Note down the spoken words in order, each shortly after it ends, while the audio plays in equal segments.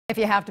If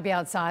you have to be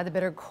outside, the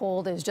bitter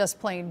cold is just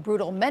plain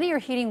brutal. Many are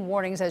heeding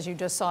warnings, as you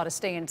just saw, to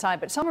stay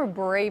inside, but some are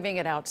braving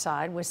it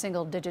outside with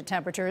single-digit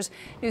temperatures.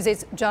 News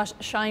 8's Josh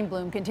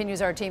Scheinblum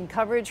continues our team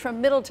coverage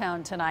from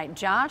Middletown tonight.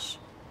 Josh?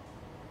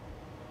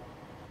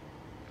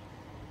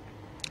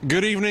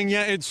 Good evening.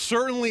 Yeah, it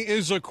certainly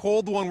is a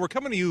cold one. We're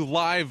coming to you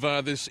live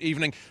this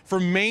evening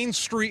from Main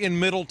Street in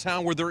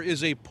Middletown, where there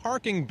is a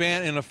parking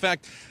ban in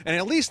effect. And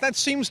at least that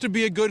seems to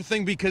be a good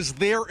thing because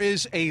there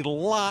is a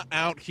lot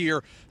out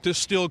here to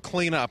still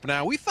clean up.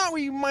 Now, we thought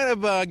we might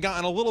have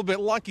gotten a little bit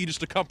lucky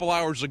just a couple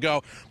hours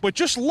ago, but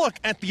just look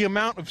at the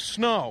amount of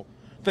snow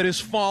that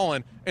has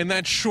fallen in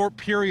that short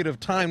period of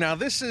time. Now,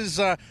 this is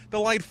the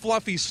light,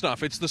 fluffy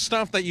stuff. It's the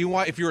stuff that you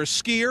want if you're a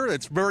skier.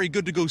 It's very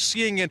good to go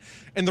skiing in.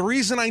 And the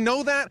reason I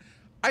know that,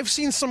 I've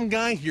seen some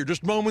guy here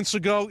just moments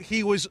ago.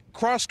 He was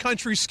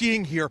cross-country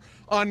skiing here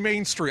on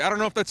Main Street. I don't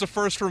know if that's a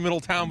first for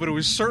Middletown, but it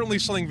was certainly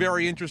something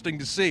very interesting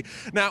to see.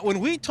 Now, when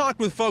we talked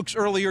with folks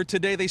earlier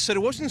today, they said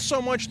it wasn't so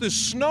much the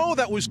snow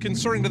that was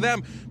concerning to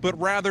them, but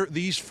rather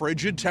these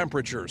frigid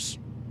temperatures.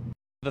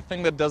 The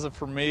thing that does it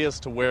for me is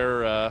to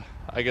wear,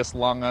 I guess,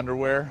 long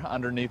underwear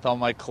underneath all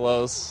my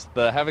clothes.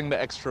 Having the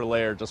extra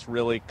layer just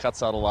really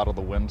cuts out a lot of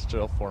the wind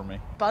chill for me.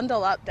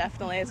 Bundle up,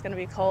 definitely. It's going to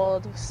be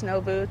cold. Snow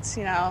boots,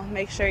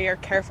 make sure you're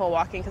careful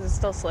walking because it's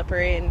still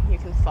slippery and you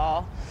can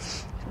fall.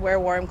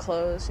 Wear warm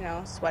clothes,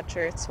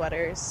 sweatshirts,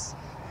 sweaters,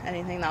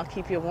 anything that'll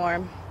keep you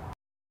warm.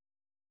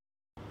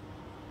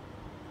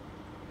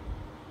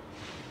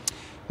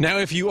 Now,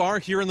 if you are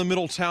here in the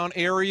Middletown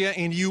area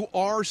and you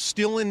are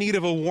still in need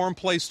of a warm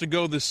place to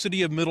go, the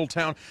city of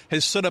Middletown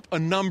has set up a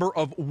number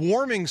of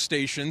warming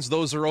stations.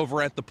 Those are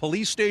over at the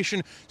police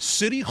station,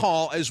 City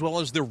Hall, as well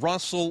as the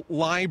Russell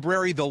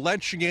Library. They'll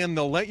let you in,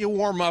 they'll let you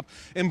warm up.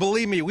 And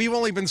believe me, we've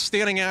only been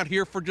standing out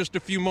here for just a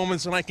few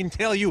moments, and I can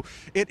tell you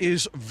it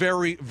is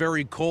very,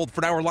 very cold.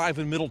 For now, we're live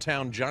in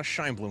Middletown. Josh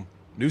Scheinblum,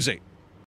 News 8.